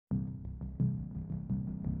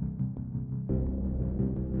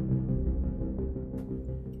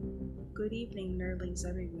good evening, nerdlings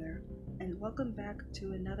everywhere, and welcome back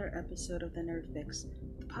to another episode of The Nerd Fix,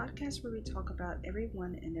 the podcast where we talk about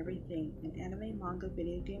everyone and everything in anime, manga,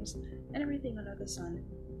 video games, and everything under the sun.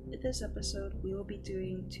 In this episode, we will be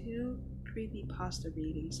doing 2 creepypasta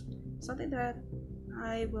readings, something that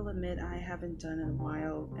I will admit I haven't done in a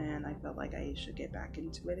while, and I felt like I should get back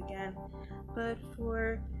into it again. But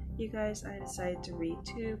for you guys, I decided to read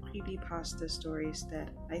 2 creepypasta stories that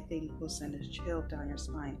I think will send a chill down your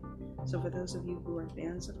spine. So for those of you who are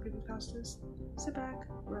fans of creepypastas, sit back,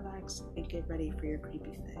 relax, and get ready for your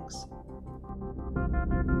creepy fix.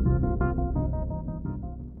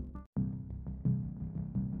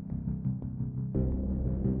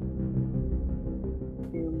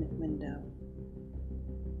 Window.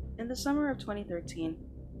 In the summer of 2013,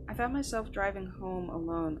 I found myself driving home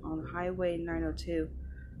alone on Highway 902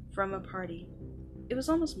 from a party. It was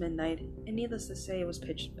almost midnight, and needless to say, it was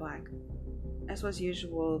pitch black. As was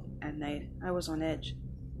usual at night, I was on edge.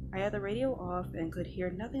 I had the radio off and could hear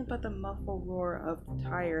nothing but the muffled roar of the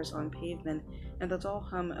tires on pavement and the dull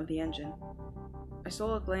hum of the engine. I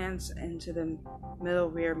stole a glance into the middle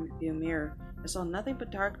rear view mirror and saw nothing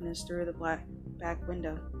but darkness through the black back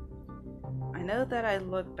window. I know that I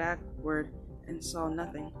looked backward and saw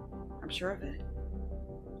nothing. I'm sure of it.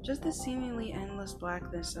 Just the seemingly endless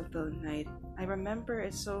blackness of the night. I remember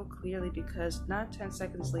it so clearly because not 10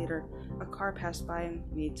 seconds later, a car passed by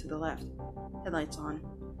me to the left, headlights on.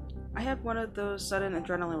 I had one of those sudden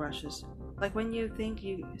adrenaline rushes, like when you think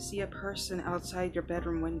you see a person outside your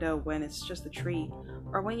bedroom window when it's just a tree,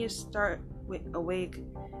 or when you start awake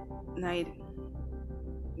night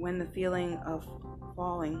when the feeling of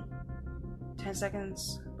falling. 10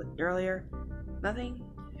 seconds earlier, nothing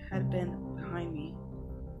had been behind me.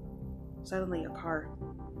 Suddenly, a car.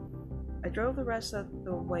 I drove the rest of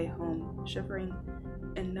the way home, shivering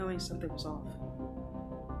and knowing something was off.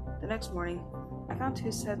 The next morning, I found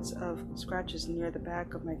 2 sets of scratches near the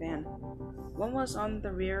back of my van. One was on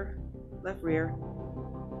the left rear,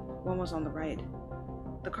 one was on the right.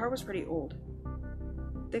 The car was pretty old.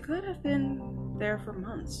 They could have been there for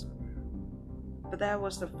months. But that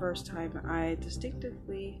was the first time I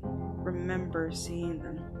distinctively remember seeing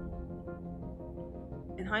them.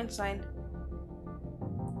 In hindsight,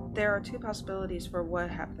 there are 2 possibilities for what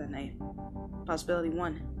happened that night. Possibility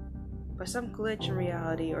 1. By some glitch in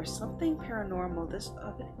reality or something paranormal, this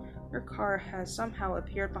other car has somehow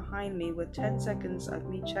appeared behind me with 10 seconds of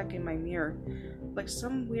me checking my mirror, like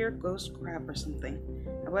some weird ghost crap or something.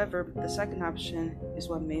 However, the second option is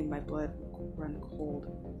what made my blood run cold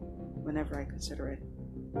whenever I consider it.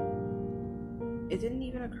 It didn't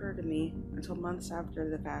even occur to me until months after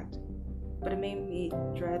the fact, but it made me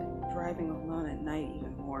dread driving alone at night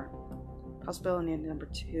even more. Possibility number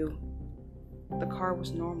 2. The car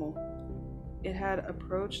was normal. It had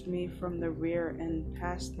approached me from the rear and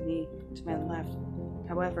passed me to my left.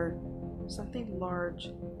 However, something large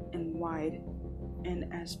and wide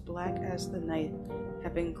and as black as the night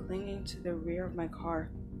had been clinging to the rear of my car,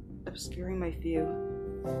 obscuring my view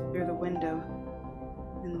through the window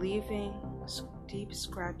and leaving deep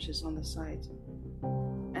scratches on the sides.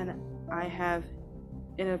 And I have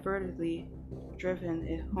inadvertently driven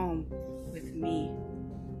it home with me.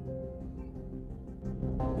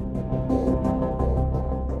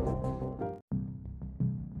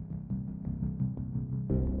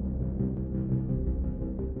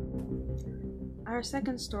 Our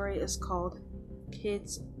second story is called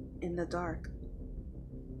Kids in the Dark.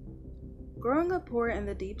 Growing up poor in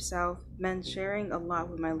the deep south meant sharing a lot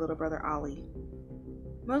with my little brother Ollie.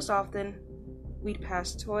 Most often, we'd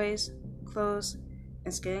pass toys, clothes,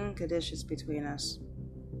 and skin conditions between us.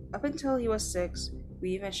 Up until he was 6,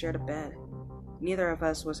 we even shared a bed. Neither of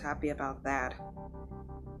us was happy about that.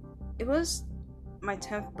 It was my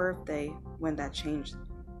 10th birthday when that changed.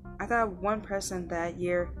 I got one present that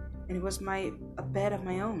year, and it was a bed of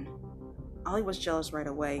my own. Ollie was jealous right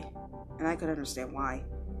away, and I could understand why.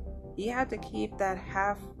 He had to keep that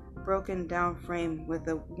half broken down frame with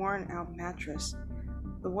a worn out mattress.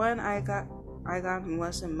 The one I got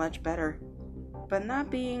wasn't much better, but not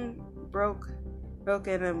being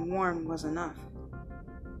broken and worn was enough.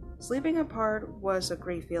 Sleeping apart was a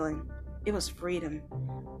great feeling. It was freedom.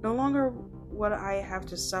 No longer would I have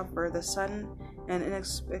to suffer the sudden and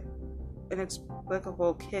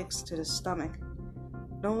inexplicable kicks to the stomach.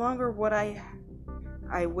 No longer would I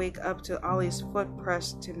wake up to Ollie's foot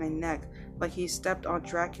pressed to my neck like he stepped on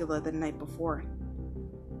Dracula the night before.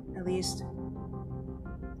 At least,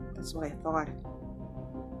 that's what I thought.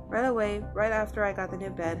 Right away, right after I got the new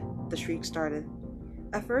bed, the shriek started.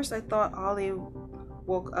 At first, I thought Ollie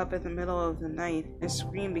woke up in the middle of the night and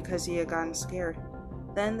screamed because he had gotten scared.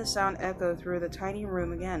 Then the sound echoed through the tiny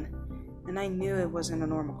room again, and I knew it wasn't a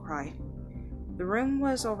normal cry. The room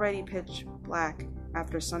was already pitch black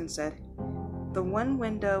after sunset. The one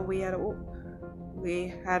window we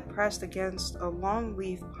had pressed against a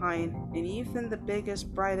long-leaf pine, and even the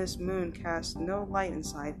biggest, brightest moon cast no light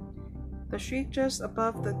inside. The shriek just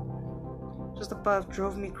above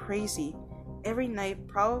drove me crazy. Every night,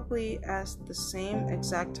 probably at the same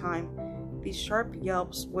exact time, these sharp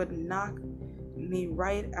yelps would knock me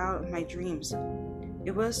right out of my dreams.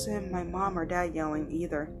 It wasn't my mom or dad yelling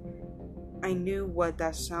either. I knew what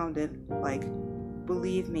that sounded like.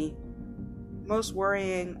 Believe me, most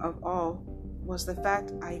worrying of all was the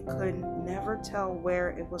fact I could never tell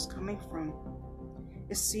where it was coming from.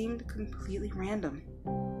 It seemed completely random.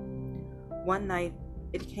 One night,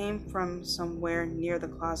 it came from somewhere near the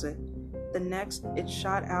closet. The next, it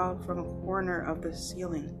shot out from a corner of the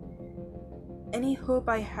ceiling. Any hope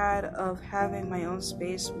I had of having my own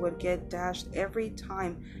space would get dashed every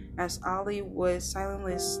time as Ollie would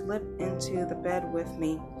silently slip into the bed with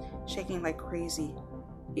me, shaking like crazy.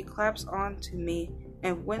 He claps onto me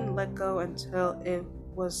and wouldn't let go until it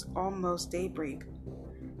was almost daybreak.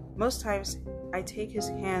 Most times, I take his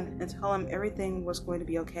hand and tell him everything was going to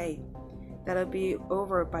be okay, that it'd be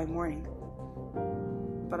over by morning.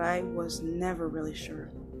 But I was never really sure.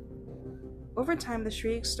 Over time, the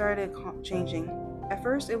shrieks started changing. At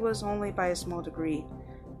first, it was only by a small degree,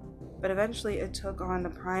 but eventually it took on the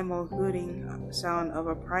primal hooting sound of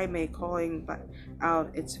a primate calling out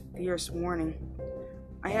its fierce warning.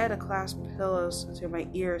 I had to clasp pillows to my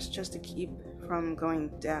ears just to keep from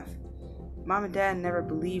going deaf. Mom and Dad never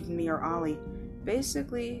believed me or Ollie,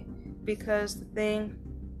 basically because the thing,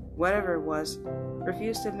 whatever it was,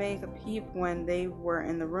 refused to make a peep when they were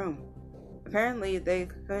in the room. Apparently, they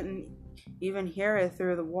couldn't even hear it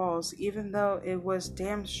through the walls, even though it was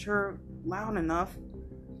damn sure loud enough.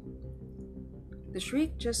 The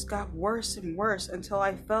shriek just got worse and worse until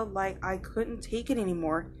I felt like I couldn't take it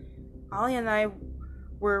anymore. Ollie and I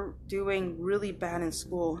were doing really bad in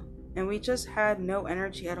school, and we just had no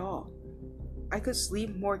energy at all. I could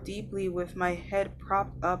sleep more deeply with my head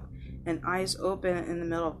propped up and eyes open in the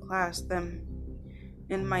middle of class than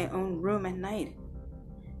in my own room at night.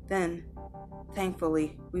 Then,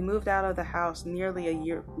 thankfully, we moved out of the house nearly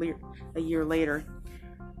a year later.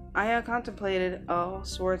 I had contemplated all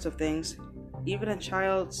sorts of things, even a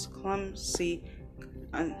child's clumsy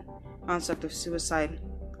concept of suicide,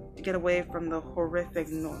 to get away from the horrific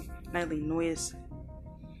nightly noise.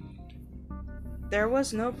 There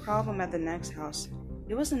was no problem at the next house.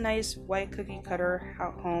 It was a nice white cookie-cutter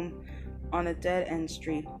home on a dead-end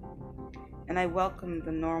street, and I welcomed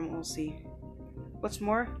the normalcy. What's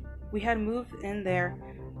more, we had moved in. There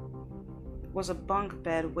was a bunk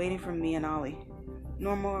bed waiting for me and Ollie.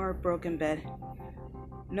 No more broken bed.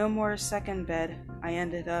 No more second bed I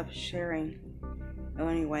ended up sharing.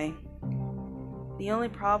 Anyway, the only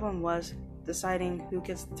problem was deciding who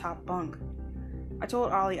gets the top bunk. I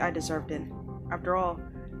told Ollie I deserved it. After all,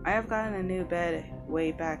 I have gotten a new bed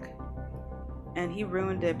way back, and he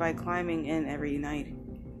ruined it by climbing in every night.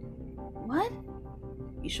 What?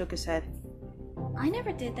 He shook his head. I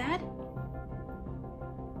never did that.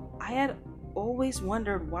 I had always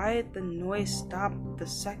wondered why the noise stopped the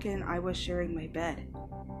second I was sharing my bed.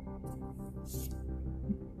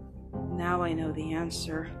 Now I know the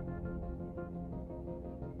answer.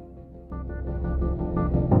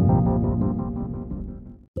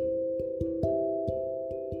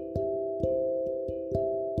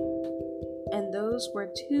 And those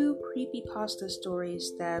were 2 creepypasta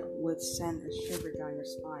stories that would send a shiver down your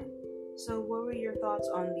spine. So what were your thoughts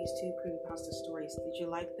on these 2 creepypasta stories? Did you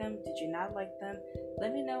like them? Did you not like them?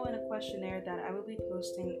 Let me know in a questionnaire that I will be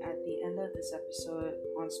posting at the end of this episode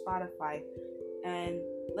on Spotify. And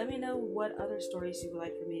let me know what other stories you would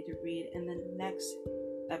like for me to read in the next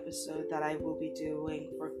episode that I will be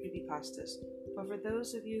doing for creepypastas. But for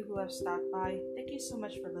those of you who have stopped by, thank you so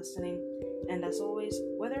much for listening. And as always,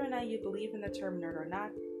 whether or not you believe in the term nerd or not,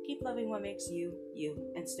 keep loving what makes you,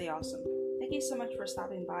 you, and stay awesome. Thank you so much for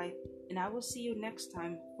stopping by, and I will see you next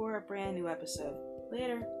time for a brand new episode.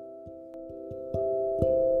 Later!